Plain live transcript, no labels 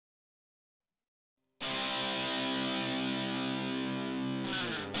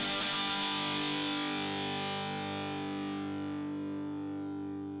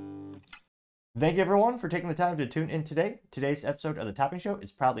Thank you everyone for taking the time to tune in today. Today's episode of The Topping Show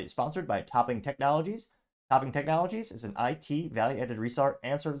is proudly sponsored by Topping Technologies. Topping Technologies is an IT value-added reseller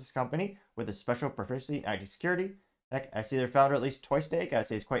and services company with a special proficiency in IT security. Heck, I see their founder at least twice a day. Gotta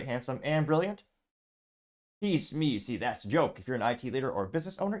say he's quite handsome and brilliant. He's me, you see, that's a joke. If you're an IT leader or a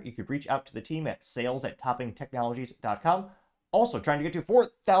business owner, you could reach out to the team at sales@toppingtechnologies.com. Also, trying to get to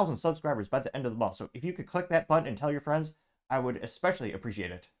 4,000 subscribers by the end of the month. So if you could click that button and tell your friends, I would especially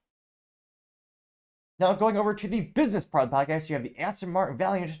appreciate it. Now, going over to the business part of the podcast, you have the Aston Martin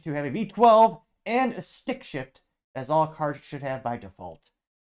Valiant to have a V12 and a stick shift, as all cars should have by default.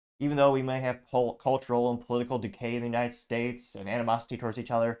 Even though we may have cultural and political decay in the United States and animosity towards each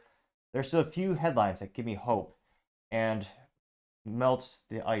other, there's still a few headlines that give me hope and melt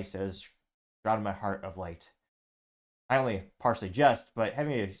the ice that has drowned my heart of late. I only partially jest, but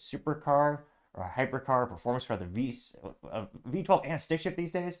having a supercar or a hypercar performance car, the V12 and a stick shift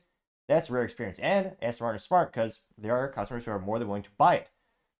these days, that's a rare experience. And Aston Martin is smart because there are customers who are more than willing to buy it.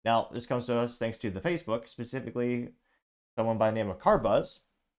 Now, this comes to us thanks to the Facebook, specifically someone by the name of Carbuzz.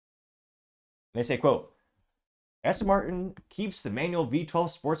 They say, quote, Aston Martin keeps the manual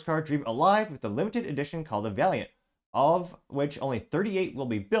V12 sports car dream alive with the limited edition called the Valiant, of which only 38 will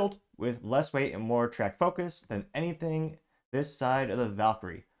be built with less weight and more track focus than anything this side of the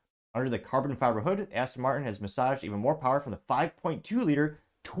Valkyrie. Under the carbon fiber hood, Aston Martin has massaged even more power from the 5.2-liter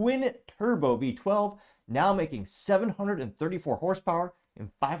twin turbo V12, now making 734 horsepower and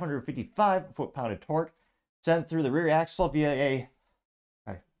 555 foot-pound of torque, sent through the rear axle via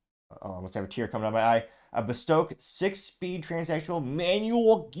I almost have a tear coming out of my eye, a bespoke 6-speed transaxle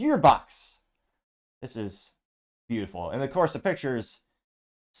manual gearbox. This is beautiful. And of course, the pictures,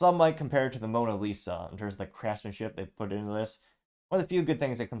 some might compare it to the Mona Lisa in terms of the craftsmanship they put into this. One of the few good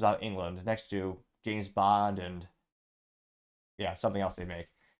things that comes out of England, next to James Bond and yeah, something else they make.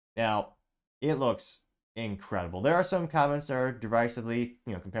 Now, it looks incredible. There are some comments that are derisively,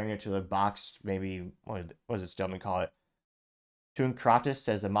 comparing it to the boxed, maybe, what does it Stillman call it? Tune Croftus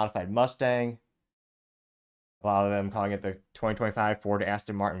says a modified Mustang. A lot of them calling it the 2025 Ford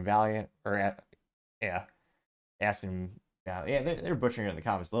Aston Martin Valiant, or yeah, Aston, yeah, they're butchering it in the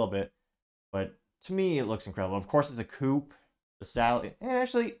comments a little bit, but to me, it looks incredible. Of course, it's a coupe, the style, and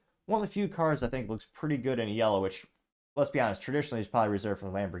actually, one of the few cars I think looks pretty good in yellow, which, let's be honest, traditionally is probably reserved for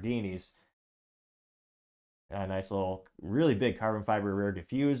Lamborghinis. A nice little, really big carbon fiber rear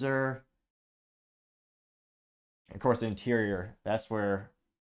diffuser. Of course, the interior, that's where,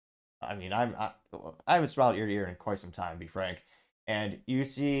 I mean, I haven't smiled ear to ear in quite some time, to be frank. And you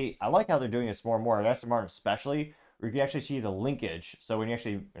see, I like how they're doing this more and more, Aston Martin especially, where you can actually see the linkage. So when you're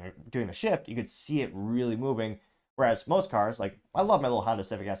actually doing the shift, you could see it really moving. Whereas most cars, like, I love my little Honda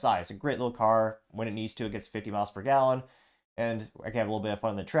Civic Si. It's a great little car. When it needs to, it gets 50 miles per gallon. And I can have a little bit of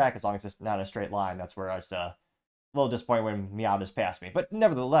fun on the track as long as it's not a straight line. That's where I was a little disappointed when Miatas passed me. But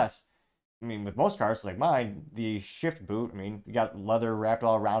nevertheless, I mean, with most cars like mine, the shift boot, I mean, you got leather wrapped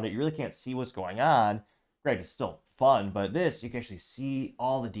all around it. You really can't see what's going on. Great, it's still fun, but this, you can actually see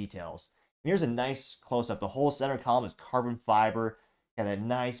all the details. And here's a nice close-up. The whole center column is carbon fiber. Got that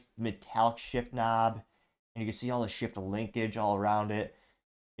nice metallic shift knob. And you can see all the shift linkage all around it.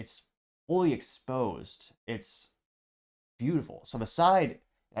 It's fully exposed. It's beautiful. So the side,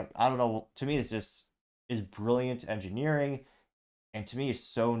 I don't know, to me, it's just is brilliant engineering. And to me, it's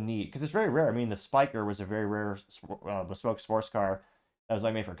so neat because it's very rare. I mean, the Spiker was a very rare bespoke sports car that was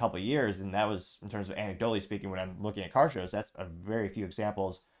only made for a couple of years, and that was, in terms of anecdotally speaking, when I'm looking at car shows, that's a very few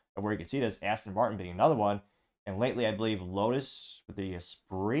examples of where you can see this. Aston Martin being another one, and lately, I believe Lotus with the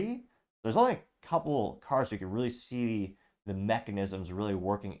Esprit. There's only a couple cars so you can really see the mechanisms really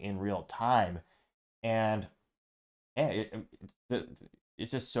working in real time, and yeah,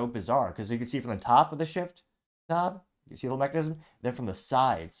 it's just so bizarre because you can see from the top of the shift knob. You see the mechanism? Then from the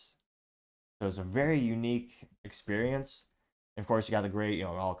sides. So it's a very unique experience. And of course, you got the great,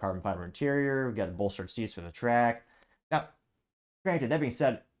 all carbon fiber interior. We got the bolstered seats for the track. Now, granted, that being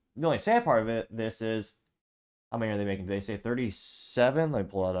said, the only sad part of this is, how many are they making? Did they say 37? Let me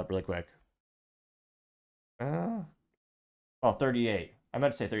pull that up really quick. Oh, 38. I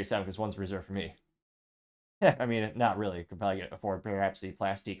meant to say 37 because one's reserved for me. Yeah, I mean, not really. You could probably afford perhaps the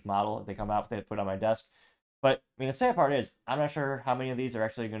plastic model if they come out with it, put on my desk. But, I mean, the sad part is, I'm not sure how many of these are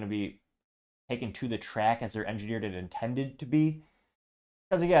actually going to be taken to the track as they're engineered and intended to be.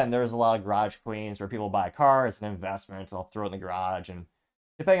 Because, again, there's a lot of garage queens where people buy a car, it's an investment, they'll throw it in the garage, and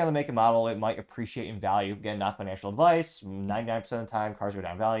depending on the make and model, it might appreciate in value. Again, not financial advice. 99% of the time, cars go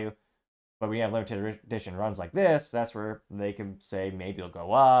down in value. But when you have limited edition runs like this, that's where they can say maybe it'll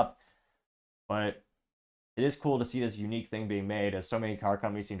go up. But it is cool to see this unique thing being made, as so many car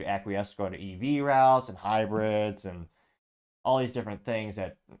companies seem to acquiesce to go to EV routes and hybrids and all these different things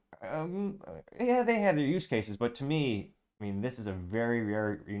that, yeah, they have their use cases, but to me, I mean, this is a very,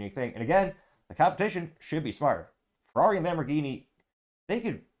 very unique thing. And again, the competition should be smart. Ferrari and Lamborghini, they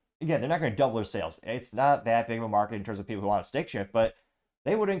could, again, they're not going to double their sales. It's not that big of a market in terms of people who want a stick shift, but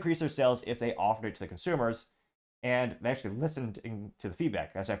they would increase their sales if they offered it to the consumers and they actually listened to the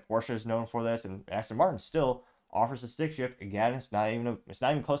feedback. As Porsche is known for this, and Aston Martin still offers a stick shift. Again, it's not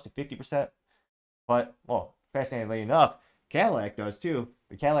even close to 50%. But, well, fascinatingly enough, Cadillac does too.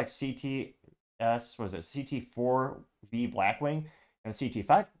 The Cadillac CTS, was it CT4V Blackwing and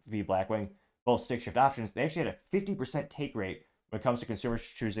CT5V Blackwing, both stick shift options, they actually had a 50% take rate when it comes to consumers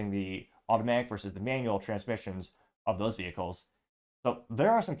choosing the automatic versus the manual transmissions of those vehicles. So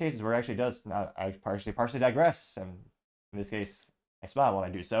there are some cases where it actually does. I partially digress, and in this case, I smile when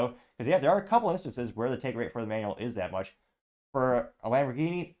I do so, because yeah, there are a couple instances where the take rate for the manual is that much. For a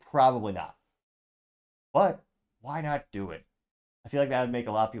Lamborghini, probably not. But why not do it? I feel like that would make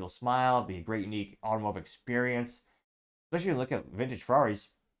a lot of people smile. It'd be a great, unique automotive experience. Especially if you look at vintage Ferraris,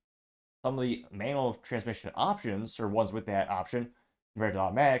 some of the manual transmission options, or ones with that option, compared to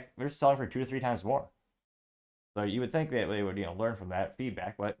automatic, they're selling for 2 to 3 times more. So you would think that they would, learn from that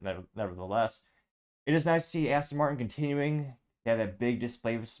feedback, but nevertheless, it is nice to see Aston Martin continuing to have that big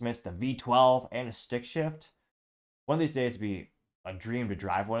displacement, the V12 and a stick shift. One of these days, it'd be a dream to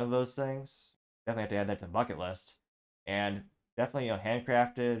drive one of those things. Definitely have to add that to the bucket list. And definitely,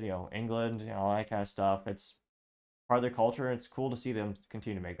 handcrafted, England, all that kind of stuff. It's part of their culture. It's cool to see them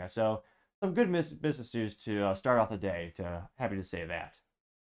continue to make that. So some good business news to start off the day. Happy to say that.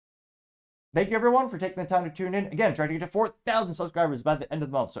 Thank you, everyone, for taking the time to tune in. Again, trying to get to 4,000 subscribers by the end of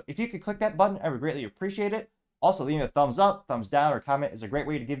the month. So if you could click that button, I would greatly appreciate it. Also, leaving a thumbs up, thumbs down, or comment is a great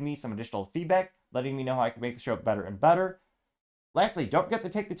way to give me some additional feedback, letting me know how I can make the show better and better. Lastly, don't forget to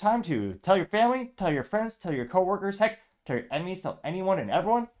take the time to tell your family, tell your friends, tell your coworkers, heck, tell your enemies, tell anyone and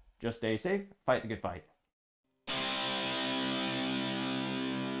everyone. Just stay safe, fight the good fight.